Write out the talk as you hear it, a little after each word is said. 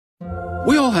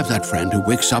We all have that friend who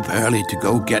wakes up early to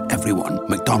go get everyone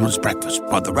McDonald's breakfast,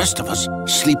 while the rest of us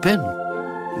sleep in.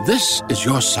 This is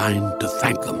your sign to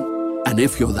thank them. And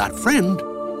if you're that friend,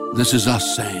 this is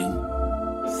us saying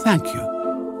thank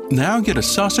you. Now get a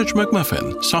sausage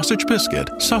McMuffin, sausage biscuit,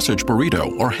 sausage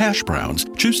burrito, or hash browns.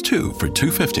 Choose 2 for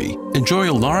 $2.50. Enjoy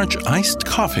a large iced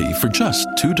coffee for just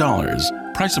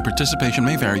 $2. Price and participation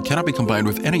may vary. Cannot be combined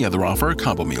with any other offer or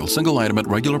combo meal. Single item at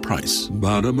regular price.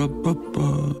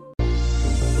 Ba-da-ba-ba-ba.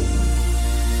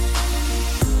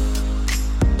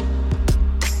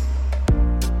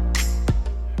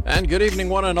 And good evening,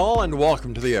 one and all, and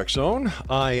welcome to the X-Zone.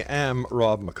 I am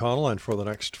Rob McConnell, and for the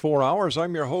next 4 hours,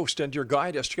 I'm your host and your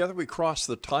guide as together we cross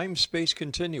the time-space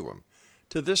continuum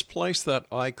to this place that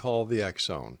I call the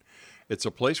X-Zone. It's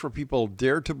a place where people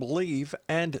dare to believe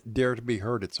and dare to be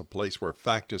heard. It's a place where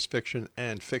fact is fiction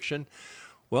and fiction,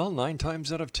 well, 9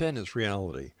 times out of 10 is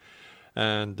reality.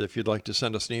 And if you'd like to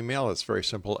send us an email, it's very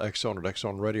simple,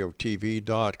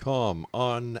 xzone@xzoneradiotv.com.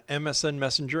 On MSN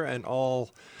Messenger and all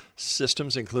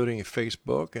systems, including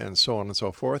Facebook and so on and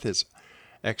so forth, it's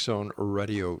X-Zone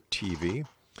Radio TV.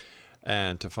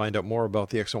 And to find out more about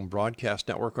the X-Zone Broadcast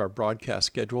Network, our broadcast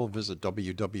schedule, visit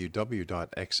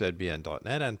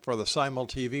www.xzbn.net. And for the Simul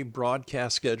TV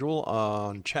broadcast schedule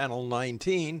on Channel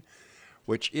 19,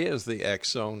 which is the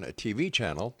X-Zone TV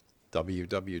channel,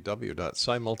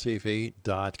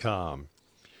 www.simultv.com.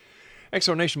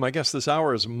 X-Zone Nation, my guest this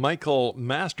hour is Michael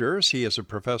Masters. He is a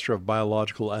professor of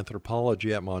biological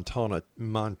anthropology at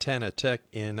Montana Tech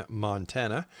in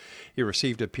Montana. He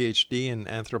received a PhD in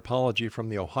anthropology from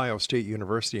the Ohio State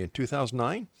University in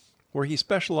 2009, where he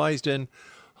specialized in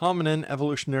hominin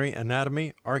evolutionary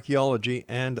anatomy, archaeology,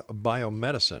 and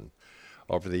biomedicine.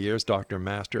 Over the years, Dr.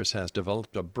 Masters has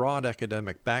developed a broad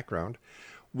academic background,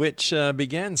 which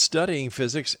began studying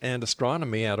physics and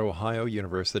astronomy at Ohio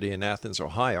University in Athens,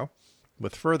 Ohio,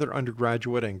 with further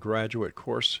undergraduate and graduate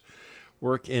course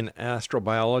work in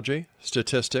astrobiology,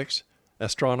 statistics,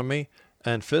 astronomy,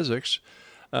 and physics,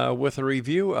 with a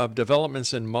review of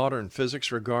developments in modern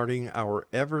physics regarding our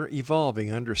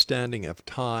ever-evolving understanding of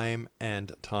time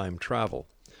and time travel.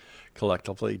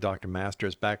 Collectively, Dr.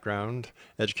 Masters' background,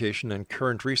 education, and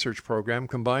current research program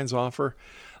combines offer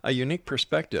a unique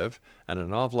perspective and a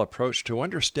novel approach to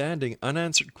understanding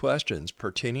unanswered questions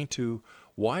pertaining to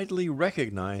widely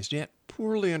recognized yet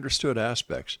poorly understood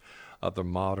aspects of the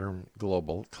modern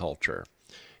global culture.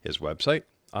 His website,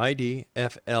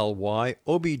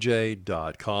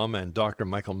 idflyobj.com. And Dr.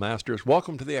 Michael Masters,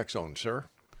 welcome to the X-Zone, sir.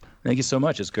 Thank you so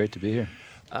much. It's great to be here.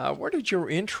 Where did your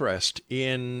interest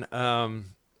in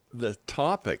the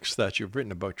topics that you've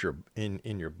written about in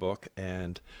your book,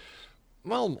 and,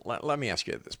 well, let me ask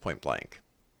you at this point blank.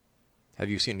 Have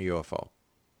you seen a UFO?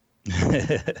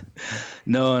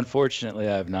 No, unfortunately,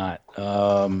 I have not.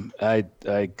 I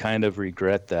kind of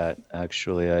regret that,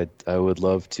 actually. I would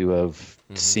love to have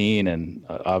seen and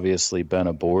obviously been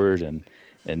aboard and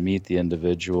meet the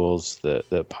individuals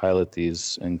that pilot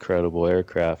these incredible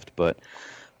aircraft. But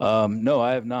no,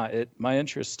 I have not. My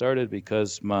interest started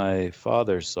because my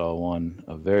father saw one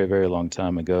a very, very long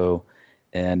time ago.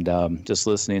 And just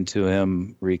listening to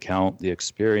him recount the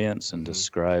experience and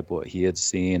describe what he had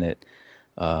seen, it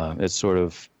sort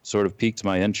of piqued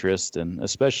my interest, and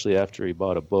especially after he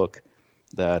bought a book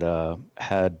that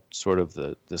had sort of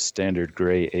the standard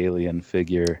gray alien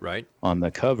figure on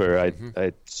the cover. I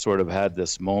sort of had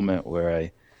this moment where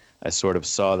I sort of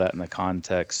saw that in the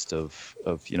context of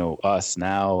us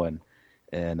now and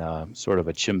sort of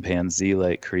a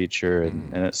chimpanzee-like creature,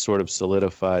 and it sort of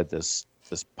solidified this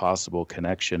possible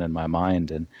connection in my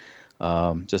mind, and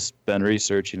just been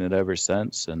researching it ever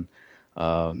since, and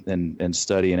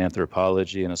studying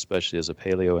anthropology, and especially as a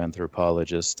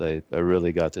paleoanthropologist, I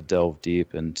really got to delve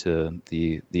deep into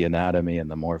the anatomy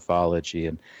and the morphology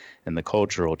and the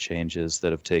cultural changes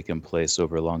that have taken place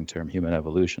over long-term human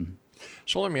evolution.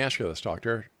 So let me ask you this,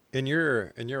 Doctor. In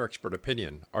your expert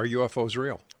opinion, are UFOs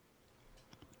real?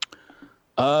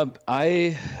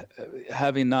 I,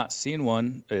 having not seen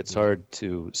one, it's hard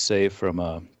to say from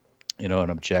an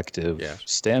objective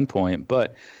standpoint,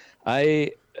 but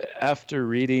after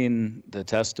reading the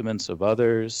testaments of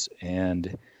others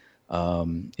and,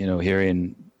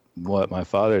 hearing what my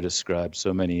father described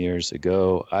so many years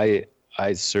ago, I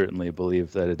certainly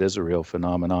believe that it is a real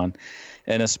phenomenon.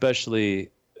 And especially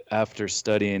after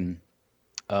studying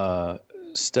in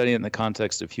the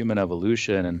context of human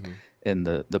evolution and in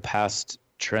the past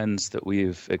trends that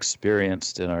we've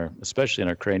experienced especially in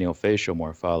our craniofacial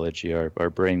morphology, our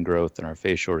brain growth and our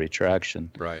facial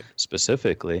retraction,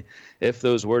 specifically, if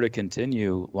those were to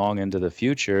continue long into the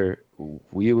future,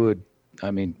 we would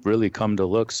really come to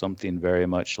look something very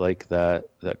much like that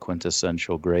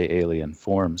quintessential gray alien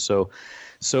form. So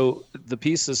the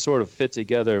pieces sort of fit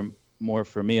together more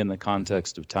for me in the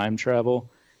context of time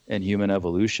travel and human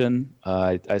evolution.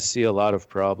 I see a lot of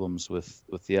problems with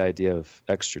the idea of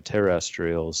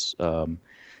extraterrestrials.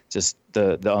 Just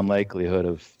the unlikelihood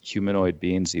of humanoid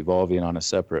beings evolving on a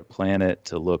separate planet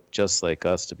to look just like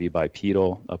us, to be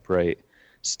bipedal, upright,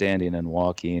 standing and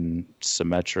walking,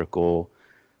 symmetrical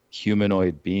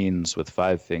humanoid beings with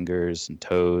 5 fingers and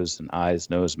toes and eyes,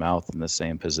 nose, mouth in the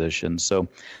same position. So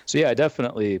yeah, I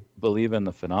definitely believe in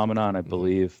the phenomenon. I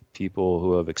believe people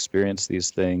who have experienced these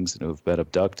things and who have been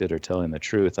abducted are telling the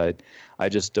truth. I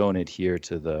just don't adhere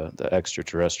to the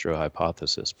extraterrestrial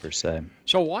hypothesis per se.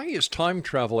 So why is time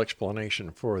travel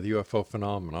explanation for the UFO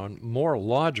phenomenon more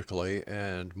logically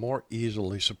and more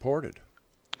easily supported?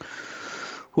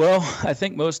 Well, I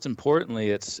think most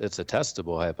importantly, it's a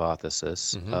testable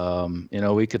hypothesis.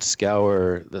 We could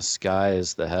scour the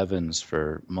skies, the heavens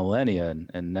for millennia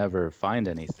and never find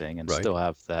anything, and still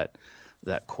have that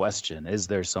question: is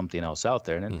there something else out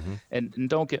there? And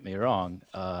don't get me wrong,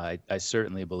 I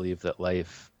certainly believe that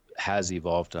life has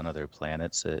evolved on other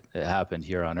planets. It happened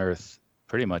here on Earth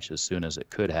pretty much as soon as it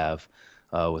could have,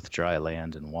 with dry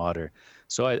land and water.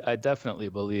 So I definitely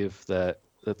believe that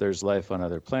there's life on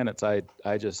other planets.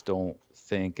 I just don't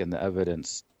think, and the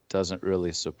evidence doesn't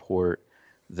really support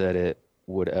that it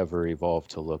would ever evolve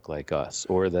to look like us,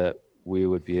 or that we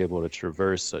would be able to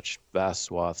traverse such vast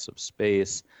swaths of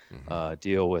space,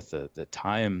 deal with the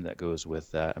time that goes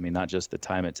with that. I mean, not just the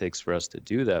time it takes for us to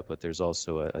do that, but there's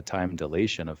also a time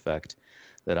dilation effect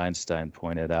that Einstein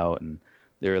pointed out in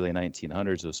the early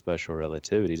 1900s with special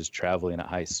relativity. Just traveling at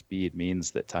high speed means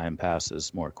that time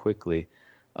passes more quickly.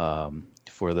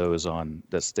 For those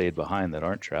that stayed behind that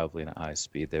aren't traveling at high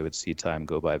speed, they would see time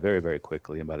go by very, very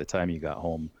quickly, and by the time you got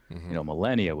home,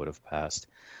 millennia would have passed.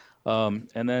 And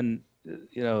then,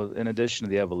 in addition to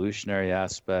the evolutionary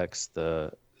aspects,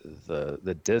 the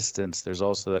distance, there's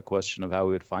also that question of how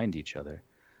we would find each other.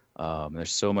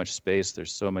 There's so much space,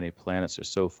 there's so many planets, they're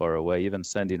so far away. Even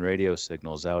sending radio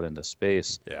signals out into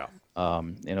space. Yeah.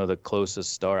 The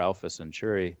closest star, Alpha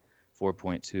Centauri,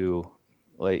 4.2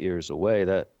 light years away,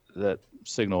 that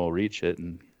signal will reach it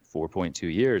in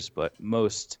 4.2 years, but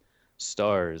most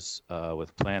stars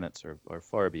with planets are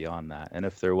far beyond that. And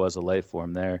if there was a life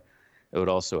form there, it would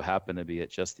also happen to be at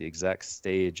just the exact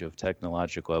stage of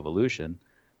technological evolution,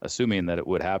 assuming that it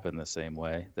would happen the same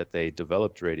way, that they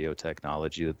developed radio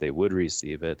technology, that they would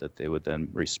receive it, that they would then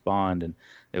respond, and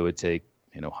it would take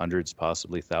hundreds,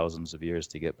 possibly thousands of years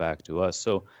to get back to us.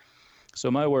 So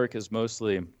my work is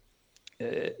mostly,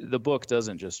 the book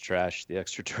doesn't just trash the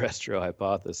extraterrestrial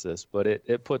hypothesis, but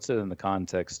it puts it in the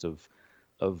context of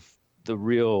the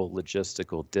real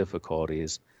logistical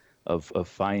difficulties of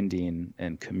finding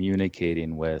and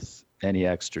communicating with any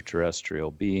extraterrestrial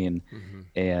being,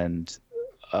 and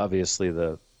obviously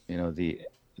the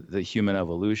human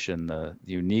evolution, the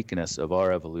uniqueness of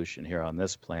our evolution here on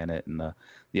this planet, and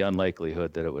the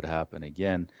unlikelihood that it would happen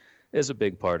again is a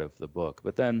big part of the book.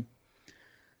 But then,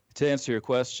 to answer your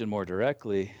question more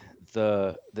directly,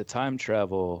 the time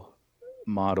travel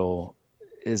model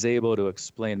is able to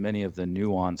explain many of the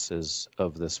nuances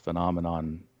of this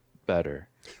phenomenon better.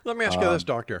 Let me ask you this,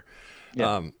 Doctor.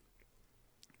 Yeah.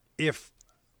 If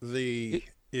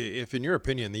in your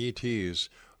opinion the ETs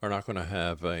are not going to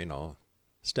have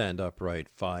stand upright,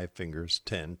 5 fingers,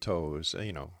 10 toes,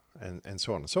 and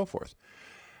so on and so forth,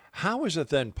 how is it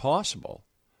then possible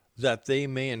that they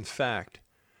may in fact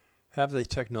have the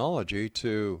technology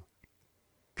to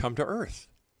come to Earth?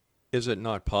 Is it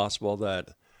not possible that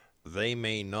they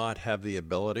may not have the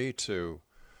ability to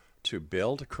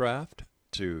build a craft,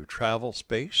 to travel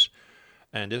space?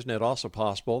 And isn't it also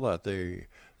possible that the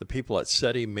people at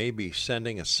SETI may be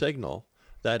sending a signal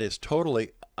that is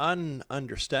totally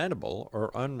ununderstandable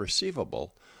or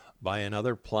unreceivable by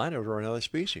another planet or another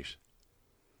species?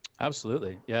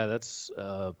 Absolutely. Yeah, that's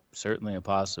certainly a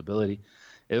possibility.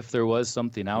 If there was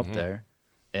something out there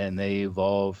and they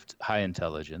evolved high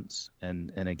intelligence,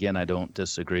 and again, I don't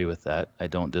disagree with that. I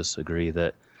don't disagree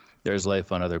that there's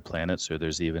life on other planets, or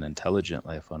there's even intelligent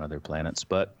life on other planets.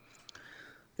 But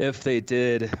if they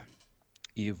did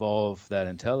evolve that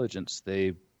intelligence,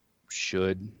 they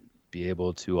should be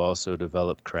able to also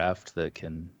develop craft that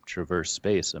can traverse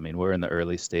space. I mean, we're in the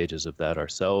early stages of that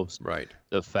ourselves. Right.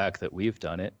 The fact that we've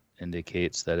done it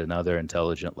indicates that another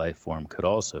intelligent life form could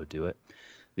also do it.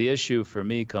 The issue for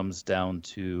me comes down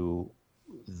to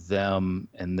them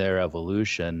and their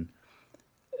evolution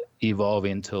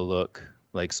evolving to look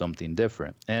like something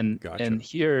different. And Gotcha. and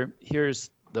here's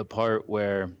the part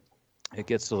where it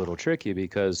gets a little tricky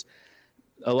because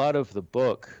a lot of the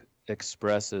book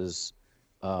expresses,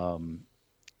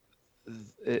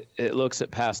 it looks at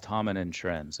past hominin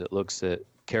trends. It looks at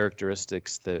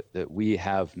characteristics that we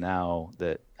have now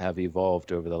that have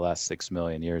evolved over the last 6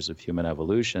 million years of human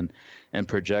evolution and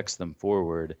projects them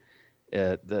forward.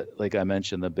 Like I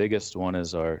mentioned, the biggest one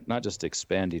is our not just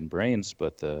expanding brains,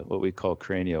 but what we call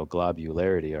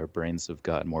cranioglobularity. Our brains have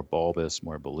gotten more bulbous,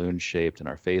 more balloon-shaped, and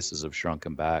our faces have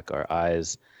shrunken back. Our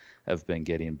eyes have been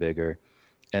getting bigger.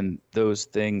 And those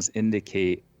things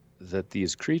indicate that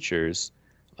these creatures,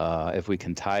 if we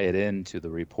can tie it into the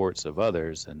reports of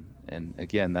others, and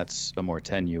again, that's a more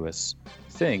tenuous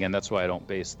thing, and that's why I don't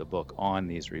base the book on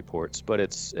these reports, but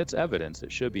it's evidence.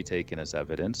 It should be taken as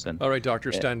evidence. And all right,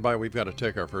 Doctor, stand by. We've got to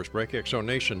take our first break. X Zone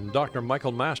Nation. Dr.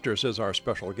 Michael Masters is our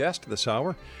special guest this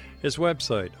hour. His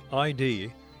website,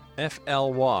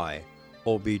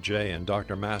 IDFLY-OBJ, and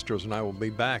Dr. Masters and I will be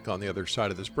back on the other side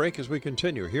of this break as we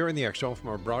continue here in the X Zone from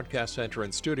our broadcast center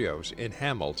and studios in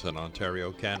Hamilton,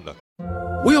 Ontario, Canada.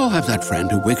 We all have that friend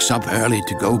who wakes up early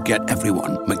to go get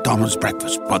everyone McDonald's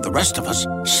breakfast, while the rest of us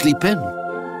sleep in.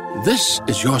 This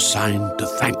is your sign to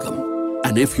thank them.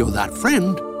 And if you're that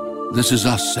friend, this is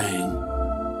us saying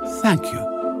thank you.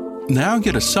 Now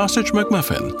get a sausage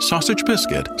McMuffin, sausage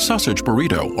biscuit, sausage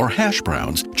burrito, or hash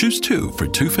browns. Choose 2 for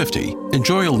 $2.50.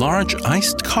 Enjoy a large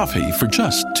iced coffee for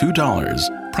just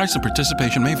 $2. Price and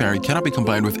participation may vary. Cannot be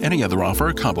combined with any other offer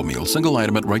or combo meal. Single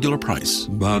item at regular price.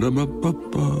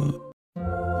 Ba-da-ba-ba-ba.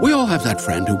 We all have that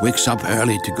friend who wakes up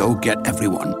early to go get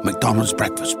everyone McDonald's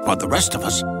breakfast, while the rest of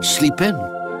us sleep in.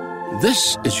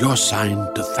 This is your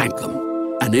sign to thank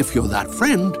them. And if you're that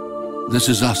friend, this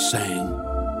is us saying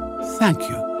thank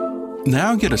you.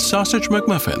 Now get a sausage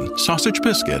McMuffin, sausage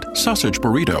biscuit, sausage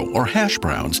burrito, or hash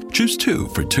browns. Choose 2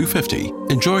 for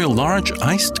 $2.50. Enjoy a large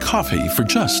iced coffee for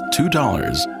just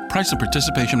 $2. Price and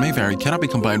participation may vary. Cannot be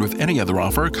combined with any other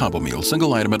offer or combo meal.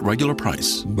 Single item at regular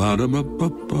price.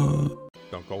 Ba-da-ba-ba-ba.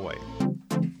 Don't go away.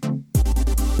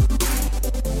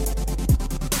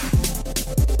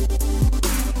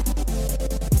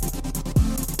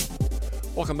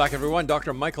 Welcome back, everyone.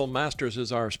 Dr. Michael Masters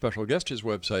is our special guest. His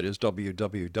website is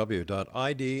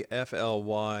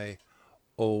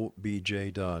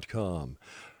www.idflyboj.com.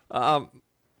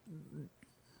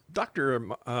 Dr.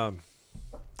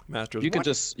 Masters, you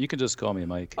can just call me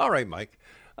Mike. All right, Mike.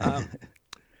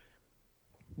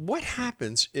 What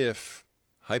happens if,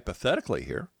 hypothetically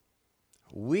here,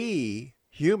 we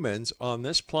humans on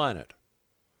this planet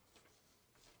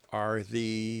are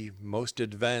the most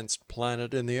advanced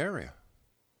planet in the area?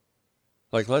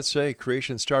 Like, let's say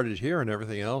creation started here and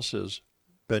everything else is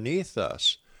beneath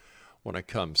us when it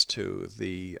comes to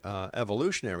the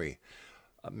evolutionary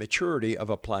maturity of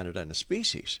a planet and a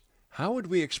species. How would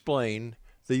we explain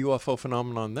the UFO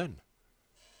phenomenon then?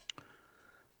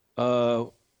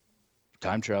 Time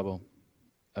travel.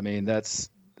 I mean,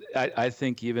 I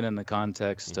think even in the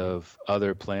context of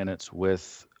other planets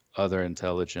with other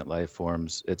intelligent life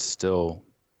forms, it's still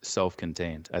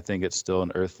self-contained. I think it's still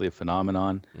an earthly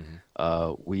phenomenon.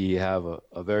 We have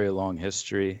a very long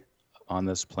history on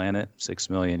this planet, 6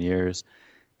 million years,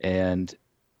 and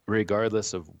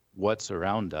regardless of what's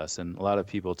around us, and a lot of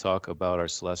people talk about our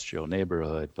celestial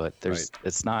neighborhood, but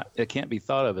it can't be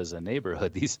thought of as a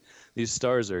neighborhood. These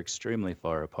stars are extremely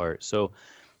far apart. So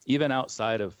even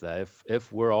outside of that,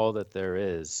 if we're all that there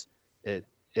is,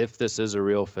 if this is a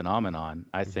real phenomenon,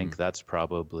 I think that's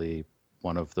probably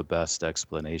one of the best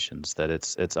explanations, that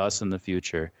it's us in the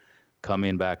future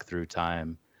coming back through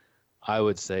time, I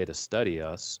would say, to study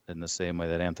us in the same way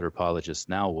that anthropologists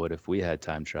now would if we had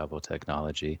time travel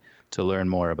technology, to learn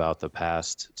more about the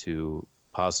past, to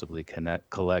possibly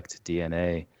collect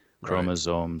DNA,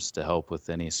 chromosomes, to help with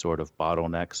any sort of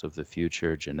bottlenecks of the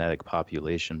future, genetic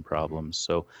population problems.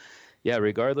 So yeah,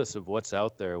 regardless of what's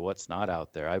out there, what's not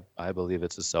out there, I believe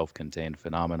it's a self-contained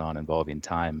phenomenon involving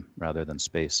time rather than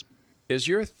space. Is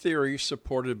your theory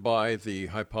supported by the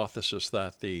hypothesis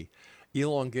that the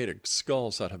elongated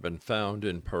skulls that have been found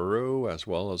in Peru as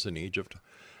well as in Egypt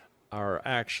are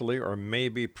actually, or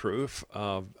maybe, proof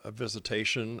of a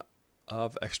visitation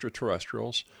of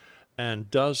extraterrestrials?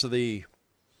 And does the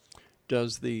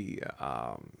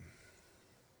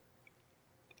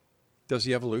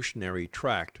evolutionary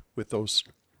tract with those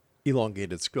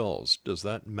elongated skulls, does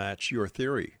that match your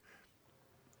theory?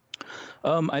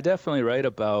 I definitely write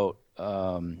about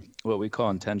what we call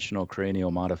intentional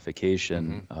cranial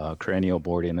modification, cranial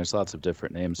boarding. There's lots of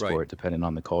different names for it depending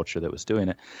on the culture that was doing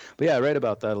it. But yeah, I write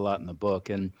about that a lot in the book.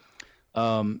 And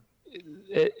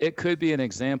it could be an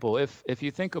example. If you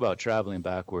think about traveling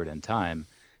backward in time,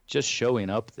 just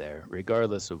showing up there,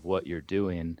 regardless of what you're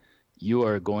doing, you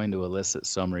are going to elicit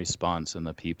some response in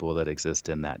the people that exist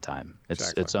in that time.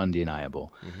 It's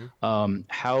undeniable.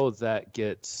 How that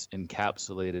gets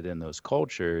encapsulated in those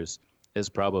cultures is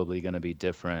probably going to be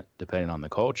different depending on the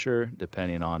culture,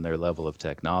 depending on their level of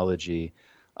technology,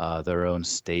 their own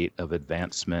state of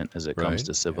advancement as it comes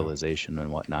to civilization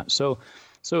and whatnot. So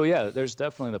yeah, there's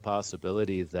definitely the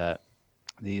possibility that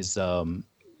these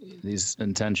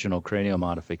intentional cranial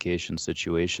modification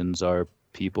situations are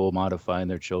people modifying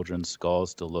their children's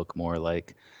skulls to look more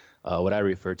like what I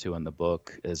refer to in the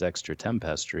book as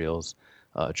extraterrestrials,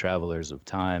 travelers of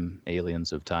time,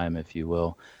 aliens of time, if you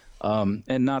will.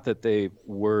 And not that they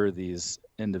were these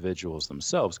individuals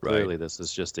themselves. Clearly, this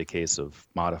is just a case of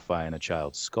modifying a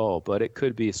child's skull, but it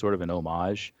could be sort of an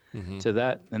homage to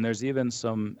that. And there's even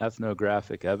some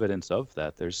ethnographic evidence of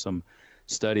that. There's some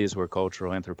studies where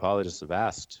cultural anthropologists have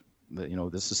asked,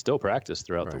 this is still practiced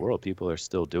throughout the world. People are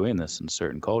still doing this in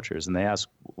certain cultures. And they ask,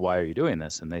 why are you doing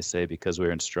this? And they say, because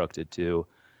we're instructed to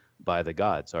by the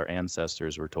gods. Our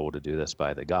ancestors were told to do this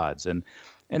by the gods. And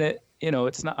it,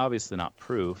 it's not obviously not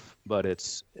proof, but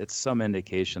it's some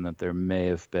indication that there may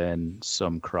have been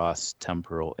some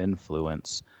cross-temporal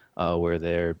influence where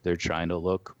they're trying to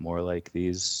look more like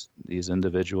these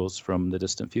individuals from the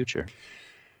distant future.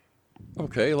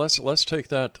 Okay, let's take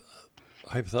that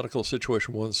hypothetical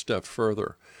situation one step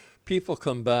further. People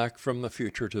come back from the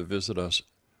future to visit us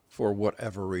for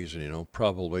whatever reason,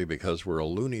 probably because we're a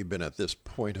loony bin at this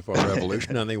point of our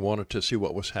evolution, and they wanted to see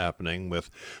what was happening with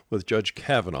Judge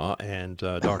Kavanaugh and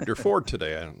Dr. Ford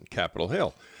today on Capitol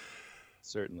Hill.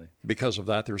 Certainly. Because of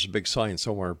that, there's a big sign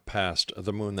somewhere past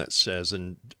the moon that says,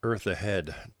 "And Earth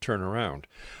ahead, turn around."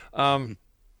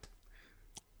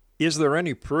 Is there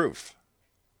any proof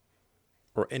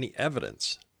or any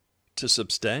evidence to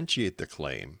substantiate the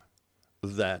claim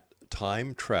that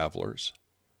time travelers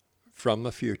from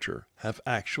the future have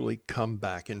actually come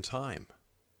back in time?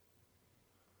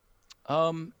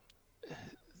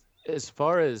 As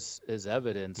far as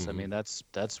evidence, I mean, that's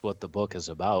what the book is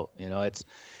about.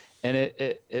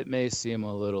 It may seem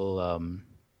a little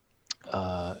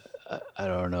I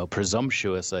don't know,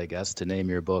 presumptuous, I guess, to name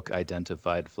your book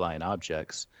Identified Flying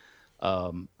Objects.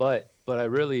 But I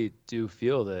really do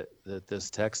feel that this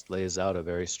text lays out a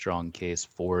very strong case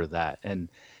for that.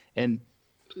 And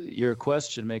your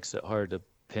question makes it hard to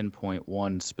pinpoint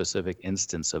one specific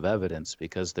instance of evidence,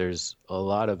 because there's a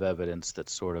lot of evidence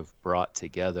that's sort of brought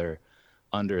together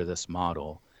under this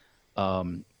model.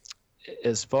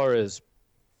 As far as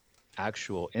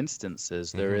actual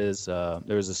instances, there was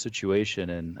a situation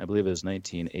in, I believe it was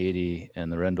 1980, in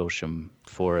the Rendlesham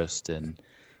Forest in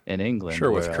England.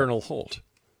 Sure, with Colonel Holt.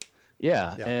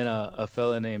 Yeah, and a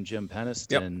fellow named Jim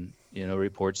Peniston,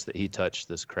 reports that he touched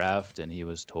this craft, and he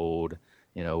was told,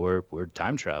 we're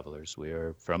time travelers. We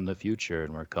are from the future,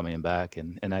 and we're coming back.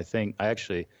 And I think I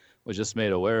actually was just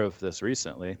made aware of this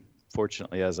recently,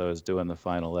 fortunately, as I was doing the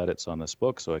final edits on this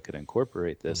book, so I could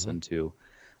incorporate this into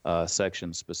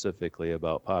section specifically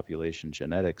about population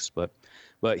genetics. But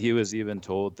he was even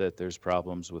told that there's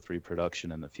problems with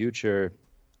reproduction in the future,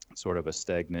 sort of a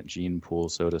stagnant gene pool,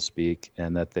 so to speak,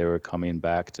 and that they were coming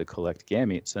back to collect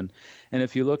gametes. And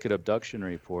if you look at abduction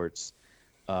reports,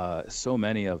 so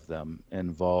many of them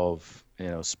involve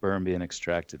sperm being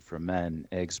extracted from men,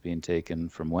 eggs being taken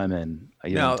from women.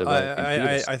 Now,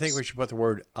 I think we should put the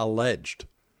word alleged.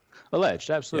 Alleged,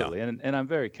 absolutely. Yeah. And I'm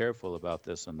very careful about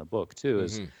this in the book, too,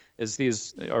 is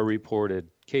these are reported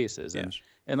cases. Yes.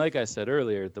 And like I said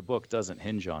earlier, the book doesn't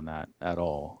hinge on that at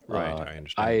all. Right, I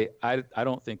understand. I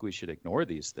don't think we should ignore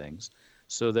these things.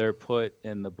 So they're put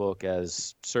in the book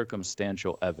as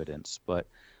circumstantial evidence, but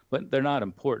they're not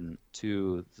important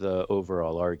to the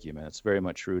overall argument. It's very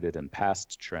much rooted in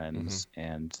past trends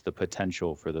and the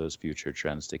potential for those future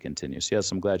trends to continue. So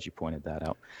yes, I'm glad you pointed that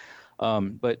out.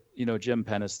 But Jim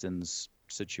Peniston's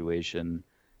situation,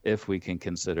 if we can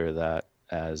consider that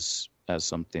as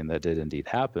something that did indeed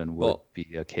happen, would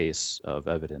be a case of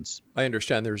evidence. I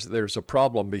understand there's a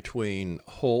problem between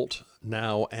Holt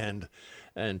now and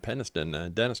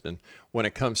Deniston when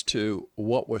it comes to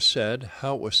what was said,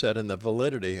 how it was said, and the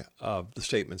validity of the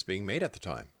statements being made at the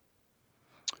time.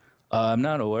 I'm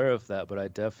not aware of that, but I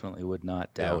definitely would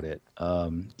not doubt it.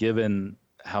 Given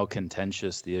how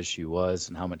contentious the issue was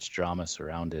and how much drama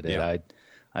surrounded it,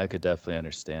 I could definitely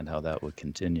understand how that would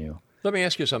continue. Let me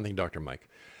ask you something, Dr. Mike.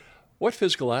 What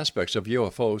physical aspects of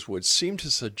UFOs would seem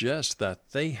to suggest that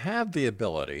they have the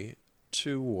ability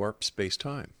to warp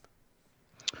space-time?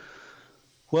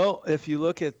 Well, if you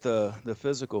look at the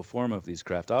physical form of these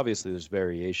craft, obviously there's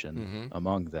variation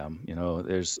among them.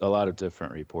 There's a lot of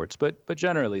different reports, but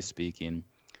generally speaking,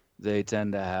 they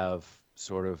tend to have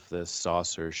sort of this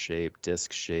saucer shape,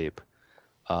 disc shape.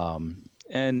 And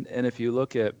if you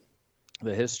look at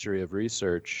the history of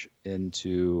research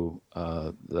into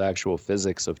the actual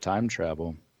physics of time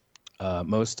travel,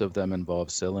 most of them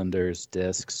involve cylinders,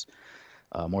 disks,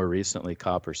 more recently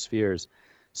copper spheres.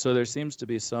 So there seems to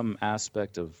be some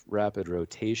aspect of rapid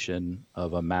rotation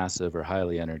of a massive or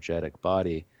highly energetic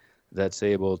body that's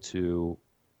able to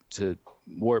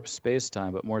warp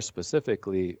space-time, but more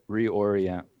specifically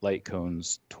reorient light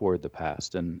cones toward the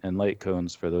past. And light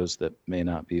cones, for those that may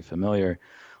not be familiar,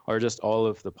 are just all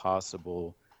of the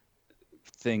possible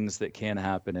things that can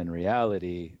happen in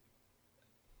reality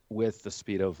with the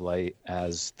speed of light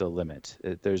as the limit.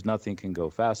 There's nothing can go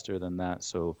faster than that.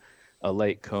 So a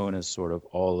light cone is sort of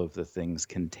all of the things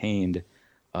contained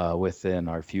within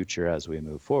our future as we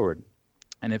move forward.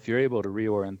 And if you're able to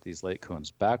reorient these light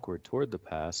cones backward toward the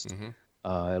past, it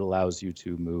allows you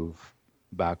to move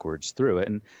backwards through it.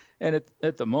 And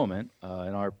at the moment, in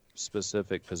our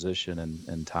specific position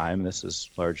in time, this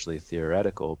is largely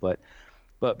theoretical, but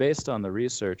based on the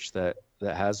research that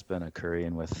has been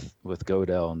occurring with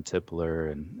Gödel and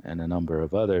Tipler and a number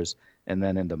of others, and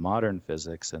then into modern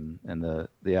physics and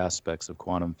the aspects of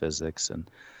quantum physics, and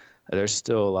there's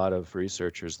still a lot of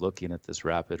researchers looking at this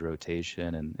rapid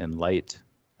rotation and light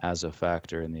as a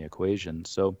factor in the equation.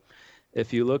 So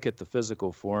if you look at the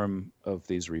physical form of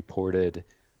these reported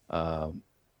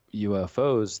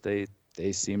UFOs, they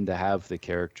seem to have the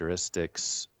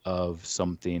characteristics of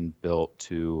something built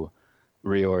to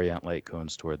reorient light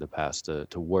cones toward the past,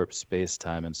 to warp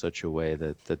space-time in such a way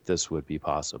that this would be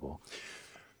possible.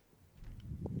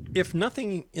 If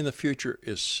nothing in the future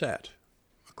is set,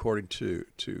 according to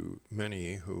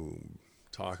many who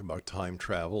talk about time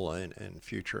travel and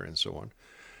future and so on,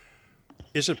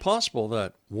 is it possible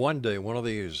that one day one of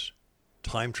these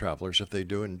time travelers, if they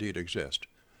do indeed exist,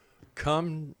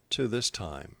 come to this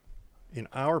time in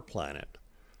our planet,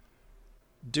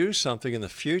 do something in the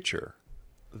future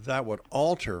that would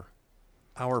alter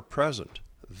our present,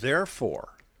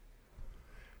 therefore,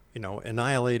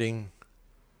 annihilating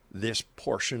this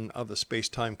portion of the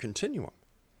space-time continuum?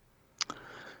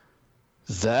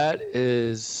 That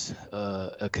is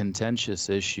a contentious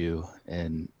issue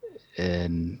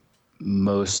in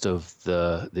most of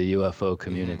the UFO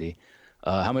community.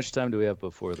 How much time do we have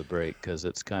before the break? Because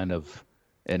it's kind of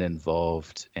an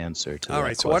involved answer to All that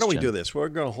right, so question. why don't we do this? We're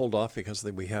going to hold off because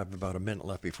we have about a minute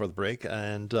left before the break.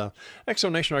 And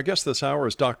Exonation, our guest this hour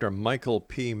is Dr. Michael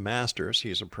P. Masters.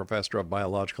 He's a professor of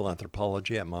biological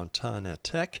anthropology at Montana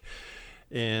Tech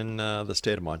in the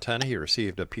state of Montana. He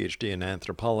received a PhD in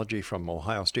anthropology from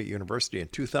Ohio State University in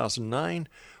 2009,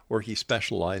 where he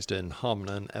specialized in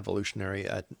hominin evolutionary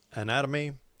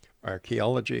anatomy,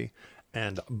 archaeology,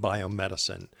 and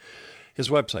biomedicine. His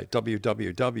website,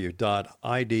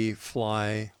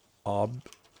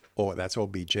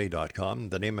 www.idflyobj.com.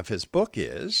 The name of his book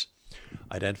is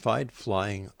Identified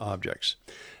Flying Objects.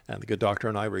 And the good doctor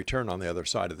and I return on the other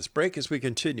side of this break as we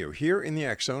continue here in the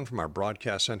X Zone from our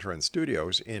broadcast center and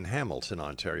studios in Hamilton,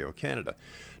 Ontario, Canada.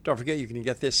 Don't forget, you can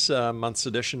get this month's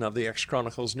edition of the X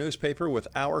Chronicles newspaper with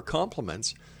our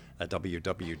compliments at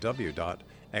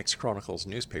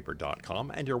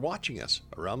www.xchroniclesnewspaper.com. And you're watching us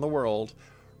around the world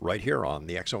right here on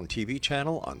the X Zone TV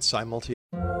channel on Simultaneous.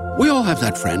 We all have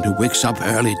that friend who wakes up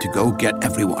early to go get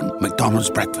everyone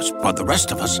McDonald's breakfast, while the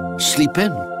rest of us sleep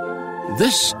in.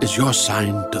 This is your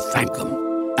sign to thank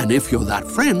them. And if you're that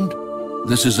friend,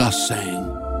 this is us saying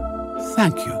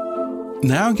thank you.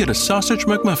 Now get a sausage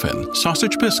McMuffin,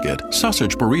 sausage biscuit,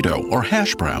 sausage burrito, or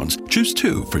hash browns. Choose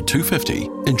 2 for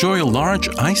 $2.50. Enjoy a large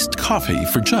iced coffee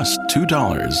for just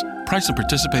 $2. Price and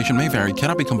participation may vary.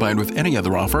 Cannot be combined with any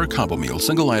other offer or combo meal.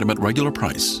 Single item at regular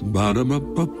price.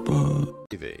 Ba-da-ba-ba-ba.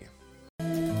 TV.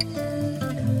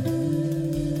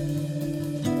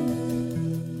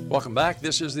 Welcome back.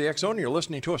 This is the X Zone. You're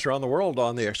listening to us around the world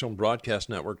on the X Zone Broadcast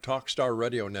Network, Talkstar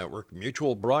Radio Network,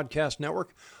 Mutual Broadcast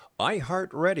Network,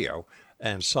 iHeartRadio,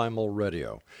 and Simul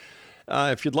Radio.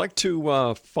 If you'd like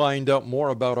to find out more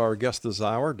about our guest this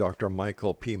hour, Dr.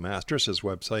 Michael P. Masters, his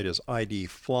website is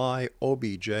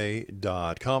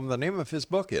idflyobj.com. The name of his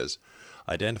book is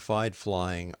Identified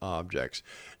Flying Objects.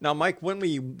 Now, Mike, when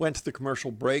we went to the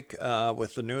commercial break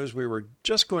with the news, we were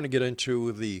just going to get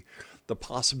into the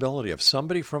possibility of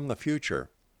somebody from the future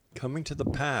coming to the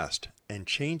past and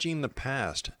changing the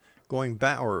past, going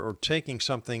back or taking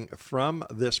something from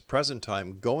this present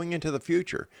time, going into the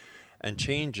future, and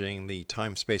changing the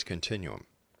time-space continuum.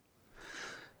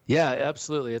 Yeah,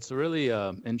 absolutely. It's a really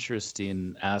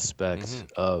interesting aspect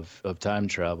of time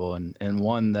travel, and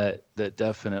one that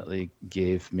definitely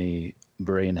gave me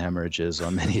brain hemorrhages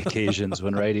on many occasions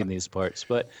when writing these parts.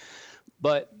 But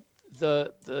But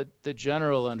the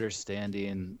general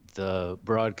understanding, the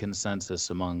broad consensus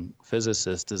among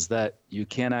physicists is that you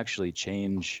can't actually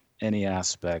change any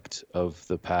aspect of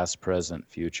the past, present,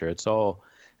 future. It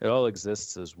all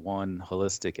exists as one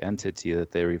holistic entity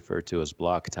that they refer to as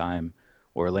block time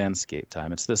or landscape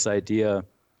time. It's this idea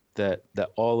that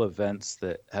all events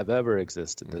that have ever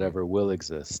existed, that ever will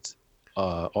exist,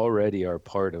 already are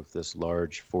part of this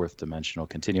large fourth dimensional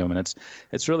continuum. And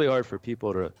it's really hard for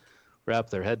people to wrap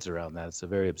their heads around that. It's a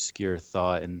very obscure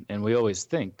thought. And we always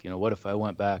think, what if I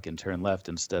went back and turned left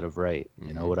instead of right?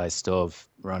 Would I still have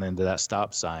run into that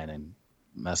stop sign and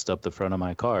messed up the front of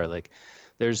my car? Like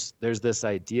there's this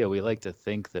idea. We like to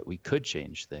think that we could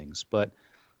change things, but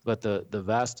the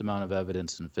vast amount of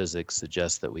evidence in physics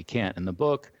suggests that we can't. And the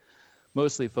book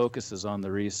mostly focuses on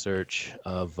the research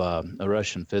of a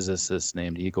Russian physicist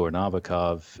named Igor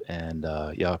Novikov and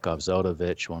Yakov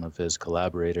Zeldovich, one of his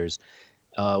collaborators.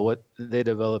 What they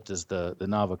developed is the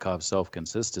Novikov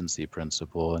self-consistency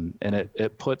principle, and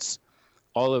it puts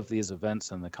all of these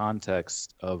events in the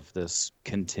context of this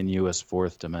continuous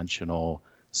fourth dimensional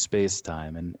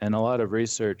space-time. And a lot of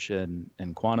research in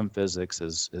quantum physics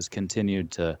has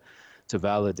continued to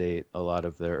validate a lot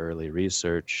of their early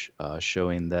research,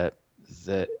 showing that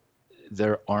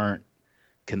there aren't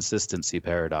consistency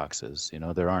paradoxes.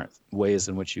 There aren't ways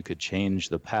in which you could change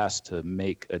the past to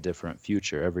make a different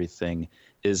future. Everything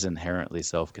is inherently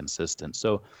self-consistent.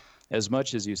 So as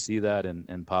much as you see that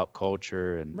in pop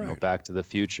culture and Back to the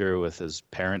Future with his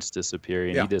parents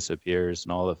disappearing, he disappears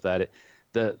and all of that,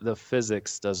 the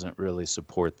physics doesn't really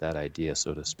support that idea,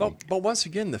 so to speak. But once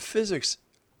again, the physics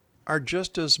are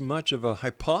just as much of a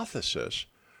hypothesis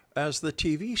as the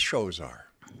TV shows are.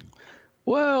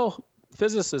 Well,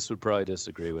 physicists would probably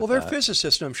disagree with that. Well, they're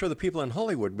physicists, and I'm sure the people in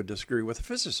Hollywood would disagree with a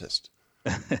physicist.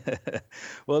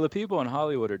 Well, the people in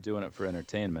Hollywood are doing it for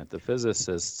entertainment. The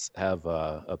physicists have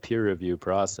a peer review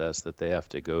process that they have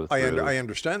to go through. I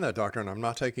understand that, Doctor, and I'm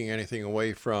not taking anything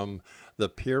away from the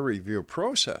peer review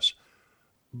process,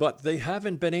 but they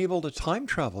haven't been able to time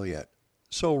travel yet.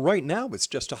 So right now, it's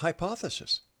just a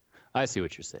hypothesis. I see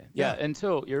what you're saying. Yeah,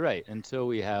 you're right. Until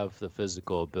we have the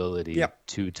physical ability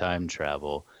to time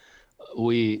travel,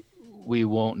 we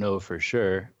won't know for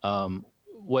sure.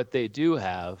 What they do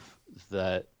have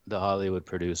that the Hollywood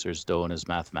producers don't is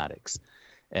mathematics,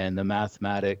 and the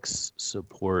mathematics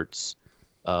supports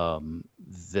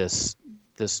this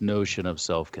notion of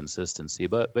self-consistency.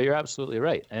 But you're absolutely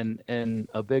right, and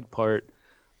a big part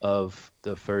of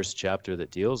the first chapter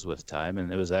that deals with time, and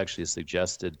it was actually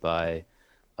suggested by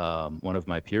one of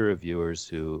my peer reviewers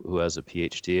who has a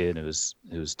PhD and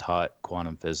who's taught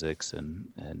quantum physics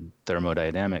and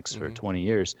thermodynamics for 20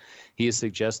 years. He has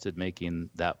suggested making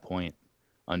that point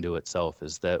unto itself,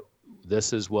 is that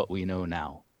this is what we know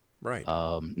now. Right.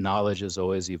 Knowledge is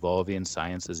always evolving.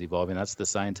 Science is evolving. That's the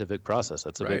scientific process.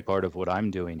 That's a big part of what I'm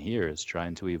doing here, is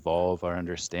trying to evolve our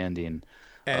understanding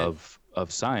of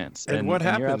science. And what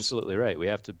happens? You're absolutely right. We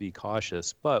have to be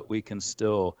cautious, but we can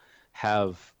still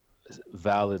have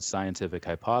valid scientific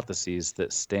hypotheses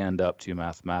that stand up to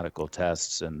mathematical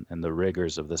tests and the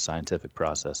rigors of the scientific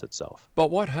process itself. But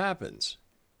what happens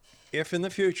if in the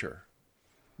future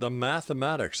the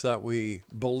mathematics that we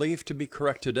believe to be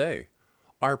correct today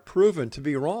are proven to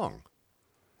be wrong?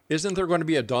 Isn't there going to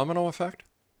be a domino effect?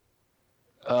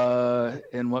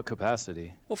 In what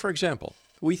capacity? Well, for example,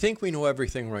 we think we know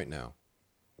everything right now.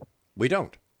 We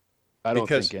don't. I don't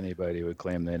think anybody would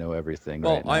claim they know everything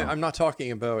right now. I'm not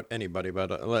talking about anybody, but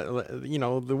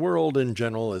the world in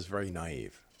general is very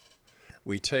naive.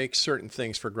 We take certain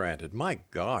things for granted. My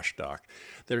gosh, Doc,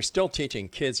 they're still teaching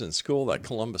kids in school that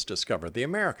Columbus discovered the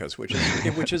Americas, which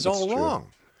is all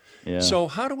wrong. Yeah. So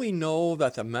how do we know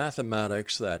that the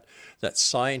mathematics that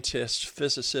scientists,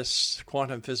 physicists,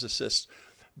 quantum physicists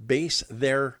base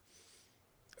their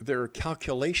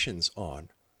calculations on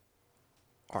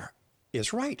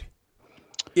is right?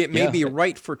 It may be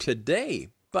right for today,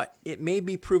 but it may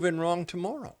be proven wrong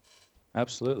tomorrow.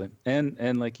 Absolutely.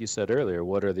 And like you said earlier,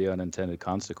 what are the unintended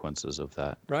consequences of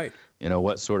that? Right.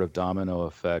 What sort of domino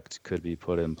effect could be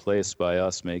put in place by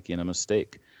us making a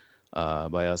mistake,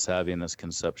 by us having this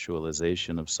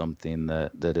conceptualization of something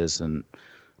that isn't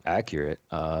accurate,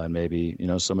 and maybe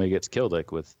somebody gets killed,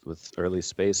 like with early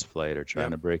space flight, or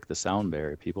trying to break the sound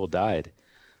barrier. People died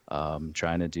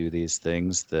trying to do these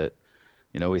things that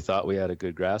we thought we had a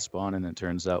good grasp on, and it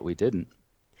turns out we didn't.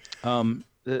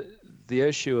 The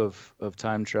issue of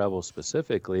time travel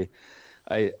specifically,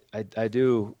 I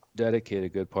do dedicate a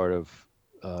good part of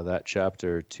that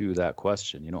chapter to that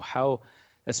question. How,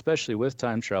 especially with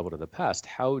time travel to the past,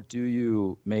 how do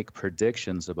you make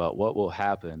predictions about what will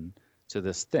happen to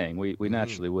this thing. We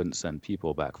naturally wouldn't send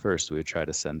people back first. We would try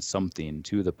to send something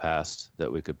to the past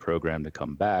that we could program to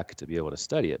come back to be able to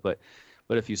study it. But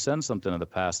if you send something to the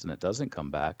past and it doesn't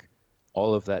come back,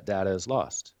 all of that data is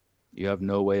lost. You have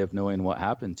no way of knowing what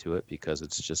happened to it because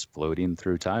it's just floating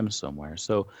through time somewhere.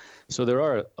 So there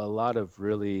are a lot of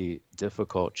really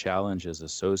difficult challenges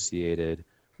associated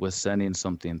with sending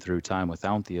something through time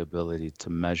without the ability to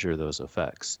measure those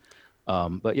effects.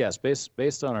 But yes,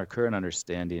 based on our current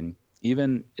understanding,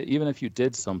 even if you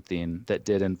did something that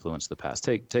did influence the past,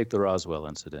 take the Roswell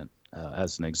incident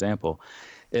as an example.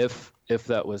 If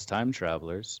that was time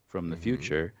travelers from the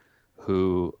future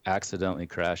who accidentally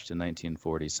crashed in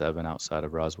 1947 outside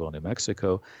of Roswell, New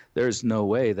Mexico, there's no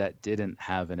way that didn't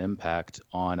have an impact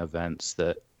on events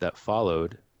that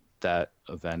followed that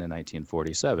event in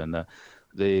 1947.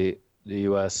 The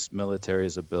U.S.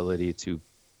 military's ability to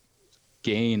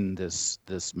gain this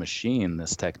machine,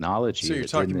 this technology. So you're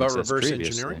talking about reverse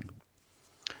engineering?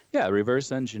 Yeah,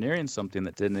 reverse engineering something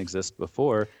that didn't exist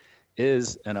before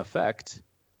is an effect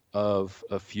of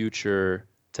a future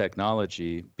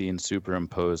technology being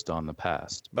superimposed on the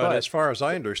past. But as far as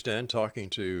I understand, talking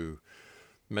to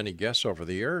many guests over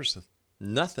the years,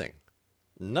 nothing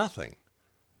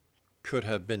could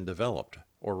have been developed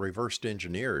or reversed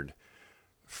engineered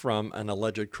from an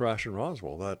alleged crash in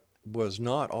Roswell that was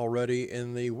not already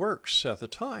in the works at the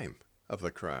time of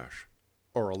the crash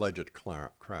or alleged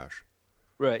crash.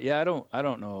 Right. Yeah, I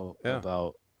don't know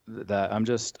about that.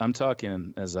 I'm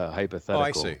talking as a hypothetical. Oh,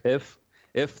 I see.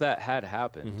 If that had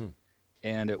happened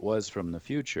and it was from the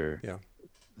future,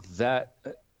 that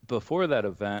before that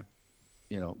event,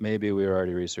 maybe we were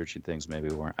already researching things, maybe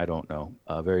we weren't. I don't know.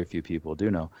 Very few people do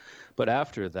know. But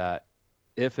after that,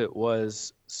 if it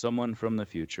was someone from the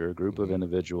future, a group of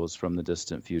individuals from the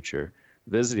distant future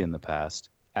visiting the past,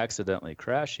 accidentally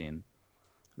crashing,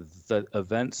 the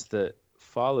events that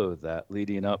follow that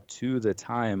leading up to the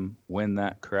time when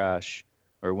that crash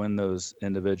or when those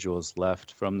individuals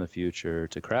left from the future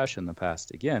to crash in the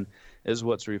past again is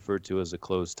what's referred to as a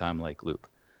closed time-like loop.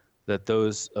 That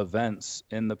those events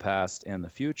in the past and the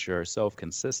future are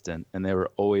self-consistent, and they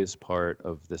were always part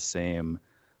of the same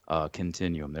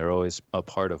continuum. They're always a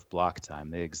part of block time.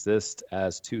 They exist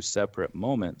as two separate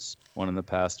moments, one in the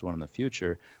past, one in the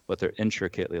future, but they're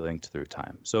intricately linked through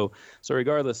time. So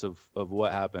regardless of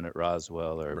what happened at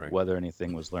Roswell or whether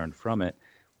anything was learned from it,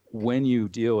 when you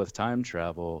deal with time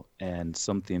travel and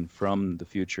something from the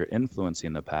future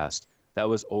influencing the past, that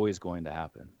was always going to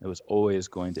happen. It was always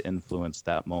going to influence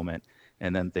that moment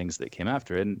and then things that came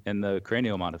after. And the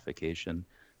cranial modification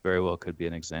very well could be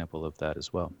an example of that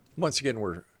as well. Once again,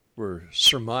 we're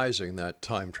surmising that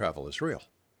time travel is real.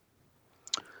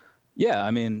 Yeah,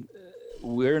 I mean,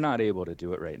 we're not able to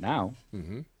do it right now.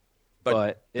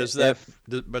 But does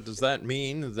that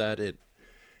mean that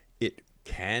it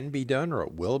can be done or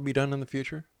it will be done in the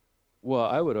future? Well,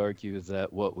 I would argue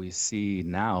that what we see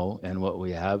now and what we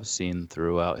have seen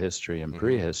throughout history and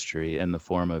prehistory in the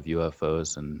form of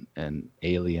UFOs and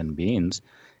alien beings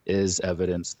is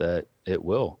evidence that it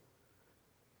will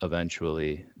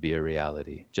eventually be a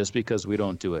reality. Just because we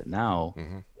don't do it now,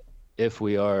 if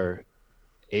we are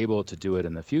able to do it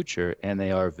in the future and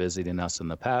they are visiting us in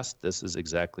the past, this is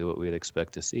exactly what we'd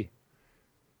expect to see.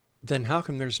 Then how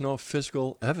come there's no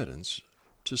physical evidence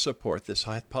to support this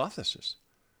hypothesis?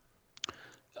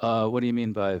 What do you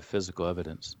mean by physical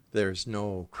evidence? There's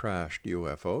no crashed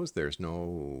UFOs. There's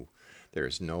no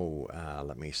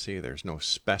let me see, there's no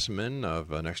specimen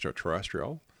of an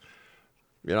extraterrestrial.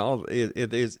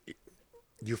 It is,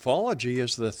 ufology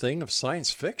is the thing of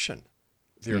science fiction.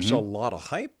 There's a lot of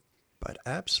hype, but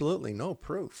absolutely no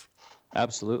proof.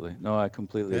 Absolutely. No, I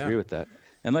completely agree with that.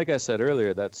 And like I said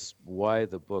earlier, that's why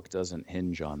the book doesn't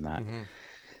hinge on that.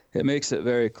 It makes it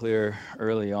very clear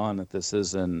early on that this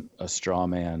isn't a straw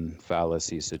man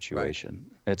fallacy situation.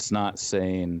 It's not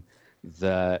saying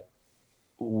that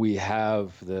we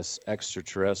have this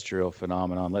extraterrestrial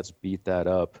phenomenon, let's beat that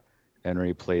up and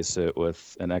replace it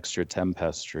with an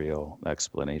extraterrestrial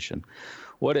explanation.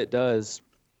 What it does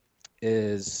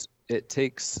is it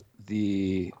takes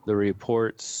the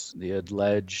reports, the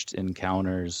alleged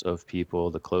encounters of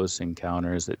people, the close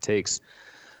encounters. It takes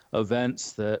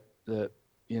events that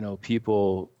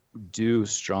people do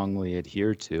strongly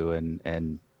adhere to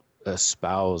and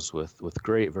espouse with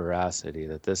great veracity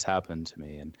that this happened to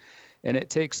me, and it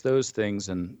takes those things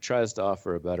and tries to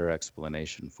offer a better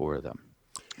explanation for them.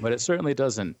 But it certainly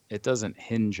doesn't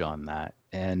hinge on that.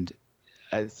 And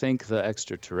I think the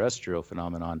extraterrestrial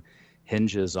phenomenon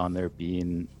hinges on there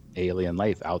being alien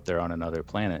life out there on another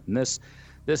planet. And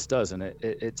This doesn't.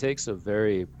 It takes a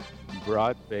very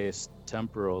broad-based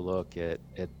temporal look at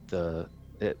the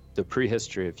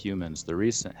prehistory of humans, the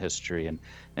recent history,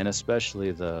 and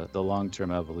especially the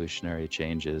long-term evolutionary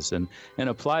changes, and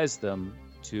applies them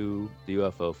to the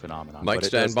UFO phenomenon. Mike,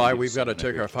 stand by. We've got to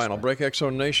take our final break. X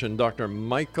Zone Nation, Dr.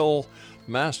 Michael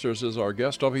Masters is our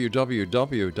guest.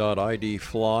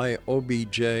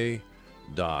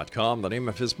 www.idflyobj.com. The name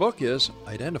of his book is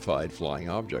Identified Flying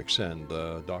Objects. And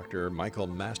Dr. Michael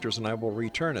Masters and I will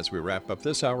return as we wrap up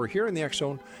this hour here in the X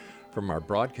Zone from our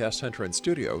broadcast center and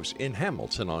studios in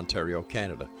Hamilton, Ontario,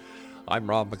 Canada. I'm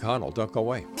Rob McConnell. Don't go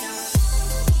away.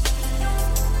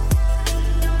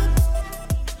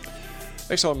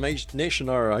 X Zone Nation,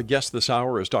 our guest this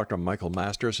hour is Dr. Michael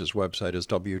Masters. His website is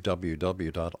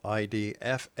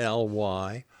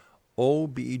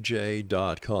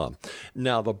www.idflyobj.com.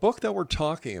 Now, the book that we're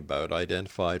talking about,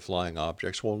 Identified Flying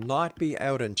Objects, will not be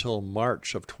out until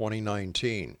March of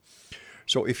 2019.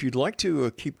 So if you'd like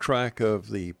to keep track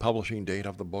of the publishing date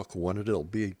of the book, when it'll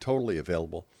be totally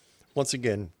available, once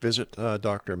again, visit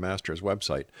Dr. Masters'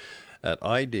 website at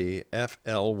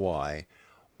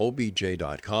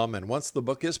idflyobj.com. And once the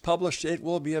book is published, it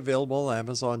will be available at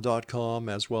Amazon.com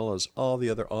as well as all the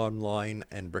other online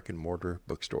and brick-and-mortar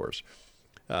bookstores.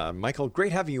 Michael,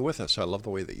 great having you with us. I love the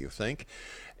way that you think.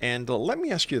 And let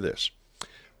me ask you this.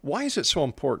 Why is it so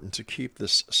important to keep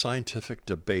this scientific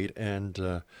debate and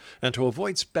to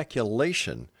avoid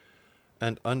speculation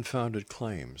and unfounded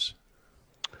claims?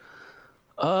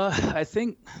 I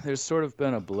think there's sort of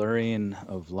been a blurring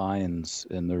of lines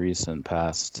in the recent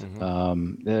past.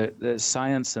 The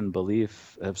science and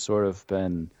belief have sort of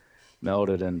been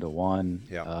melded into one.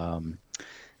 Yeah.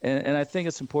 And I think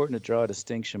it's important to draw a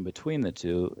distinction between the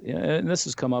two. And this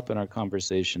has come up in our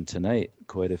conversation tonight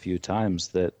quite a few times,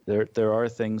 that there are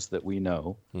things that we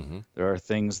know. There are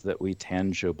things that we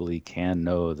tangibly can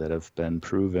know that have been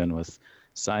proven with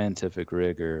scientific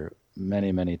rigor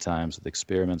many, many times with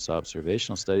experiments,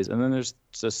 observational studies, and then there's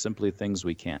just simply things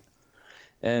we can't.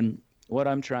 And what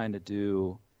I'm trying to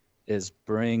do is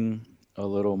bring a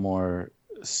little more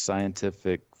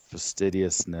scientific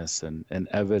fastidiousness and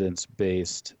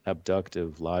evidence-based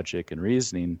abductive logic and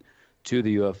reasoning to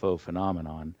the UFO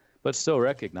phenomenon, but still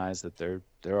recognize that there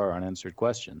are unanswered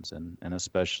questions, and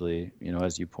especially,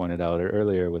 as you pointed out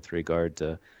earlier with regard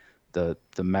to the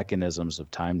mechanisms of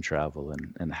time travel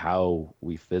and how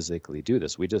we physically do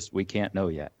this. We can't know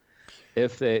yet.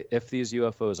 If these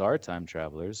UFOs are time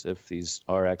travelers, if these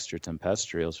are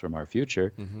extraterrestrials from our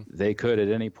future, they could at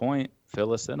any point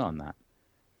fill us in on that.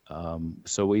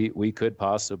 So we could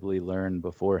possibly learn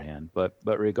beforehand. But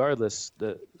regardless,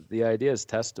 the idea is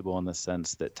testable in the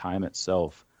sense that time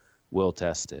itself will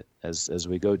test it. As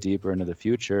we go deeper into the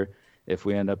future, if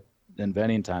we end up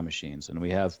inventing time machines and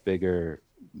we have bigger,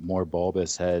 more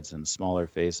bulbous heads and smaller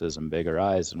faces and bigger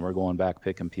eyes, and we're going back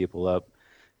picking people up,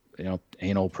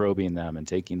 anal probing them and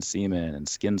taking semen and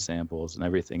skin samples and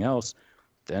everything else,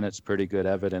 then it's pretty good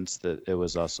evidence that it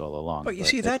was us all along. But you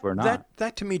see,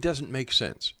 that to me doesn't make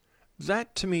sense.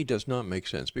 That to me does not make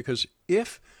sense, because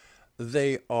if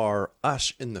they are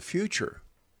us in the future,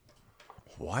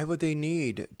 why would they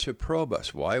need to probe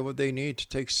us? Why would they need to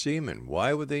take semen?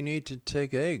 Why would they need to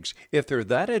take eggs? If they're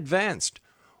that advanced,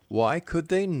 why could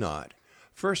they not,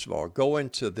 first of all, go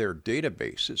into their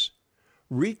databases,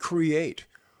 recreate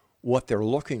what they're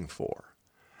looking for,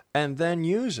 and then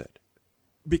use it?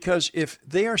 Because if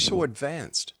they are so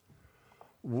advanced,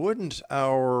 wouldn't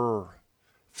our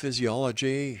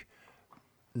physiology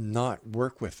not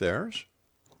work with theirs?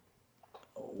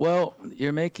 Well,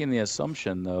 you're making the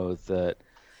assumption, though, that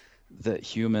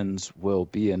humans will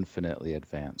be infinitely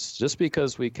advanced. Just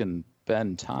because we can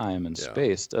bend time and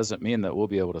space doesn't mean that we'll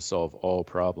be able to solve all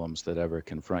problems that ever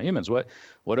confront humans. What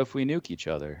if we nuke each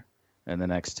other in the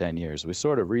next 10 years? We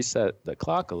sort of reset the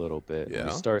clock a little bit. And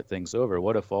we start things over.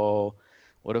 What if all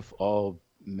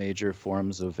major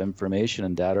forms of information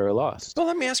and data are lost? Well,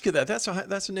 let me ask you that.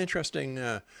 That's an interesting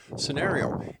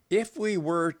scenario. If we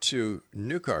were to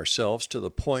nuke ourselves to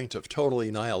the point of total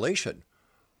annihilation,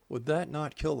 would that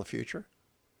not kill the future?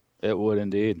 It would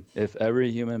indeed. If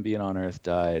every human being on Earth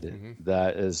died,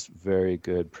 that is very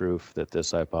good proof that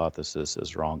this hypothesis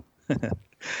is wrong.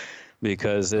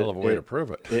 Because hell of a way to prove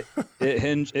it.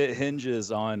 it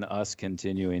hinges on us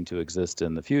continuing to exist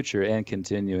in the future and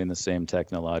continuing the same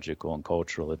technological and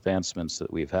cultural advancements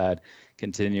that we've had,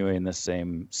 continuing the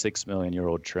same 6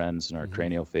 million-year-old trends in our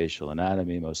craniofacial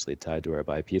anatomy, mostly tied to our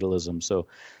bipedalism. So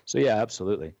yeah,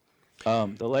 absolutely.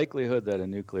 The likelihood that a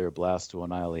nuclear blast will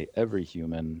annihilate every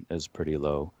human is pretty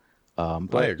low.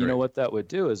 But you know what that would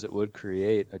do is it would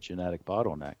create a genetic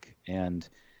bottleneck. And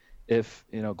if,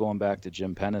 going back to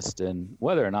Jim Penniston,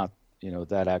 whether or not,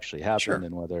 that actually happened Sure.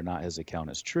 and whether or not his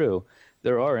account is true,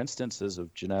 there are instances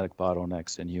of genetic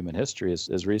bottlenecks in human history.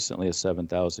 As recently as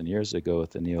 7,000 years ago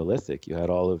with the Neolithic, you had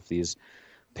all of these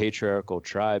patriarchal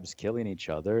tribes killing each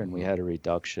other, and we had a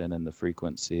reduction in the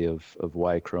frequency of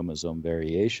Y chromosome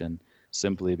variation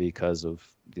simply because of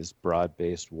these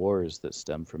broad-based wars that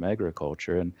stem from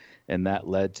agriculture, and that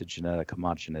led to genetic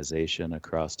homogenization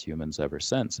across humans ever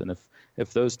since. And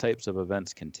if those types of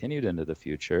events continued into the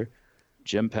future,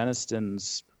 Jim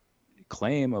Penniston's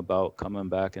claim about coming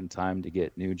back in time to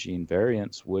get new gene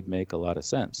variants would make a lot of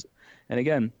sense. And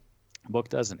again, the book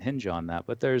doesn't hinge on that,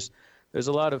 but there's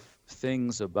a lot of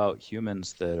things about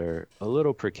humans that are a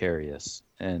little precarious,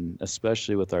 and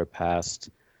especially with our past,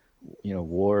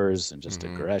 wars and just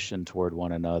aggression toward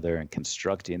one another and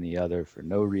constructing the other for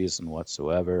no reason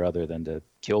whatsoever other than to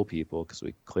kill people because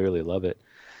we clearly love it.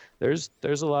 There's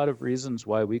a lot of reasons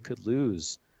why we could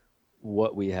lose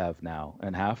what we have now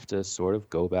and have to sort of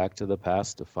go back to the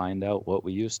past to find out what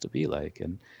we used to be like.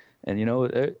 And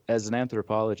as an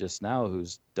anthropologist now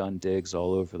who's done digs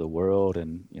all over the world,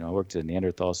 and I worked at a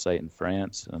Neanderthal site in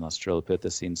France and an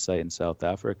Australopithecine site in South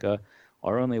Africa,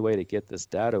 our only way to get this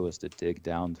data was to dig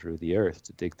down through the earth,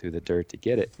 to dig through the dirt to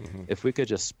get it. If we could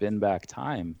just spin back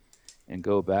time and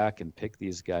go back and pick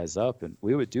these guys up, and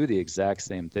we would do the exact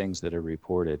same things that are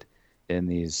reported in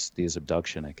these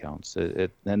abduction accounts.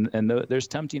 There's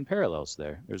tempting parallels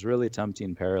there. There's really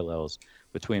tempting parallels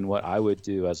between what I would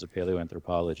do as a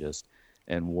paleoanthropologist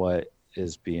and what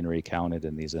is being recounted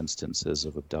in these instances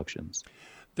of abductions.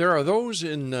 There are those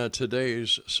in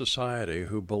today's society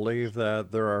who believe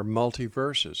that there are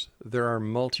multiverses, there are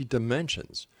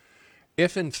multi-dimensions.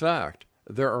 If, in fact,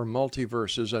 there are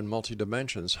multiverses and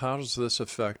multi-dimensions, how does this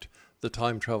affect the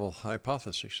time travel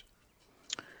hypothesis?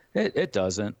 It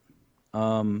doesn't.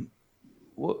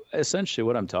 Essentially,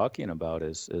 what I'm talking about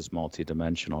is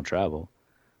multidimensional travel.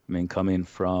 I mean, coming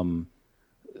from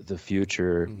the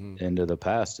future into the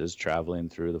past is traveling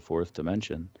through the fourth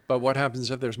dimension. But what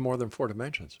happens if there's more than 4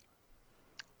 dimensions?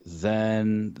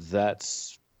 Then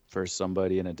that's for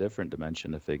somebody in a different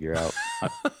dimension to figure out.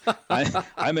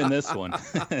 I'm in this one.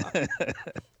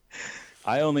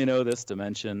 I only know this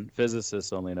dimension.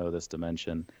 Physicists only know this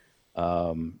dimension.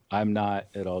 I'm not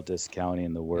at all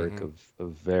discounting the work of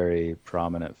very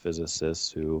prominent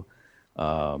physicists who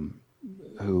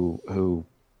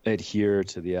adhere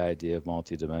to the idea of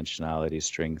multidimensionality,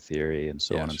 string theory, and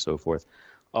so on and so forth.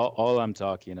 All I'm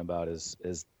talking about is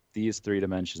these 3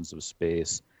 dimensions of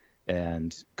space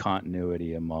and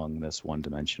continuity among this one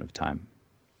dimension of time.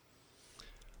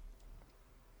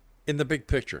 In the big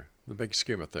picture, the big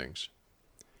scheme of things,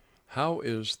 how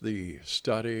is the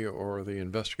study or the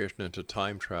investigation into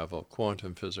time travel,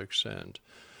 quantum physics, and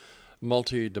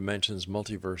multi-dimensions,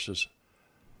 multiverses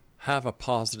have a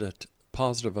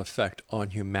positive effect on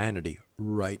humanity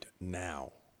right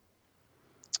now?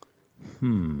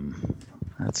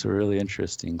 That's a really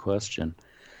interesting question.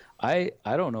 I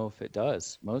don't know if it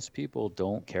does. Most people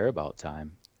don't care about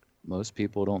time. Most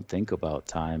people don't think about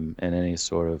time in any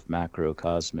sort of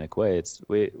macrocosmic way.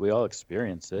 We all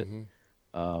experience it.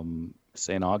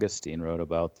 St. Augustine wrote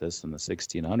about this in the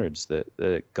 1600s, that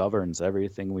it governs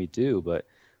everything we do, but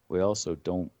we also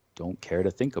don't care to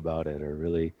think about it or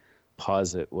really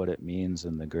posit what it means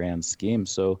in the grand scheme.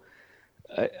 So,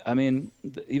 I mean,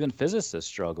 even physicists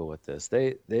struggle with this.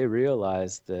 They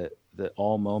realize that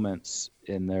all moments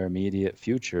in their immediate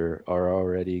future are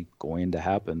already going to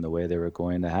happen the way they were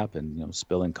going to happen.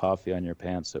 Spilling coffee on your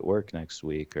pants at work next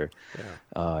week, or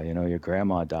your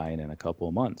grandma dying in a couple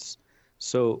of months.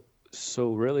 So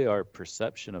really our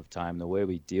perception of time, the way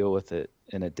we deal with it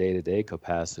in a day-to-day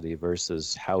capacity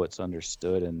versus how it's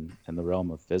understood in the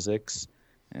realm of physics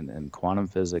and quantum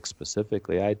physics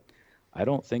specifically, I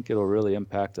don't think it'll really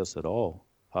impact us at all,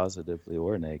 positively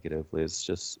or negatively.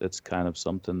 It's kind of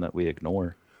something that we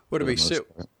ignore. Would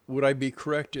I be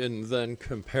correct in then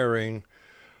comparing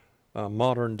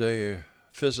modern day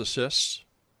physicists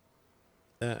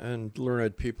and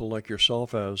learned people like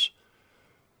yourself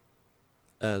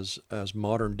as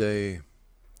modern day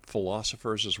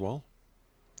philosophers as well?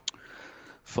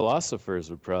 Philosophers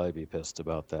would probably be pissed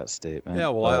about that statement. Yeah,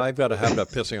 well, I've got a habit of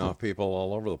pissing off people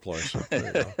all over the place.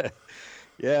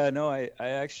 Yeah, no, I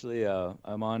actually,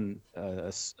 I'm on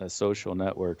a social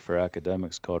network for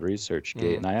academics called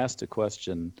ResearchGate, and I asked a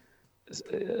question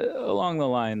along the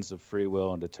lines of free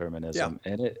will and determinism,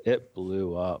 and it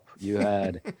blew up. You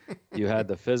had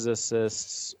the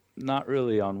physicists not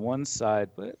really on one side,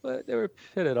 but they were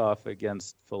pitted off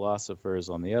against philosophers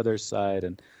on the other side,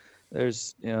 and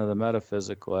there's, the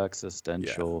metaphysical,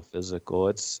 existential, physical.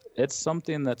 It's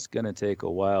something that's going to take a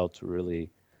while to really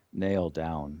nail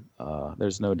down.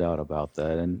 There's no doubt about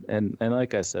that. And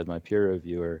like I said, my peer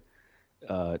reviewer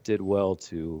did well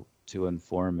to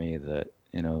inform me that,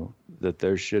 that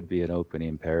there should be an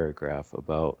opening paragraph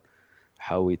about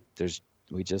how we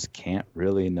just can't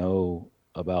really know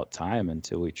about time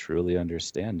until we truly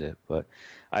understand it. But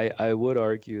I would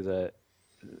argue that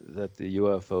the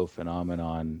UFO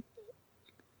phenomenon,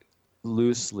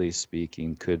 loosely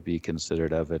speaking, could be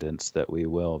considered evidence that we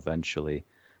will eventually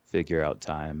figure out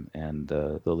time and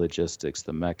the logistics,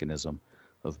 the mechanism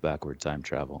of backward time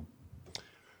travel.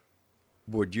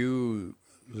 Would you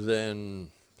then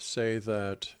say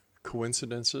that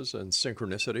coincidences and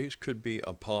synchronicities could be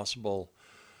a possible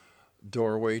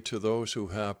doorway to those who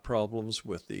have problems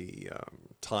with the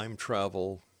time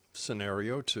travel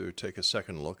scenario to take a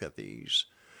second look at these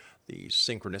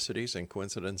synchronicities and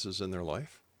coincidences in their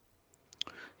life?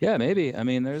 Yeah, maybe. I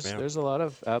mean, there's a lot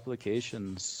of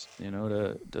applications,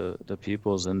 to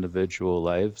people's individual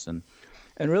lives, and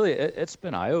really it's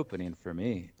been eye-opening for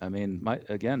me. I mean, my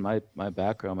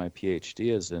background, my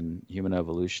PhD is in human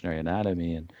evolutionary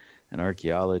anatomy and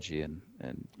archaeology and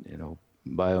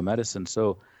biomedicine.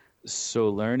 So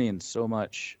learning so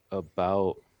much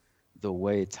about the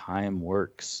way time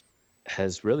works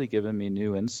has really given me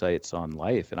new insights on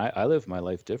life. And I live my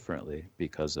life differently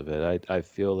because of it. I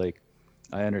feel like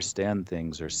I understand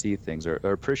things or see things or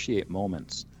appreciate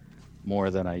moments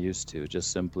more than I used to, just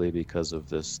simply because of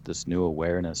this new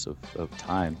awareness of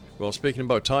time. Well, speaking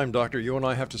about time, Doctor, you and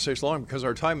I have to say so long because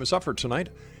our time is up for tonight.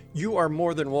 You are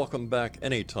more than welcome back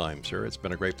anytime, sir. It's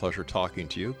been a great pleasure talking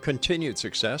to you. Continued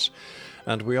success.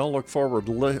 And we all look forward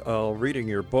to reading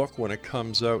your book when it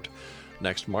comes out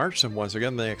next March. And once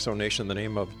again, the Exonation, the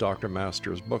name of Dr.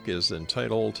 Masters' book is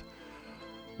entitled,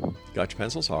 got your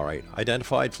pencils? All right.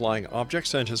 Identified Flying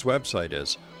Objects, and his website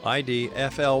is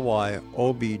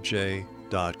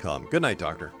idflyobj.com. Good night,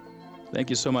 Doctor. Thank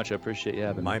you so much. I appreciate you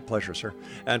having me. My pleasure, sir.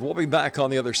 And we'll be back on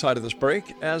the other side of this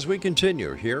break as we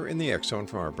continue here in the X Zone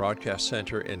from our broadcast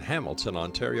center in Hamilton,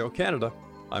 Ontario, Canada.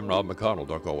 I'm Rob McConnell.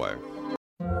 Don't go away.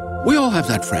 We all have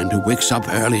that friend who wakes up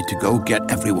early to go get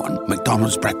everyone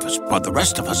McDonald's breakfast, while the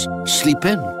rest of us sleep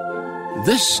in.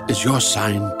 This is your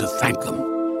sign to thank them.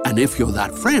 And if you're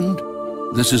that friend,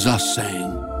 this is us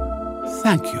saying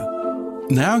thank you.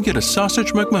 Now get a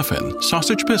sausage McMuffin,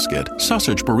 sausage biscuit,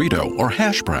 sausage burrito, or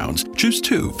hash browns. Choose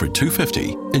 2 for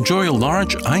 $2.50. Enjoy a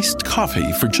large iced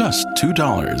coffee for just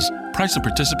 $2. Price and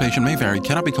participation may vary.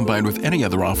 Cannot be combined with any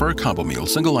other offer or combo meal.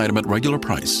 Single item at regular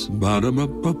price.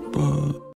 Ba-da-ba-ba-ba.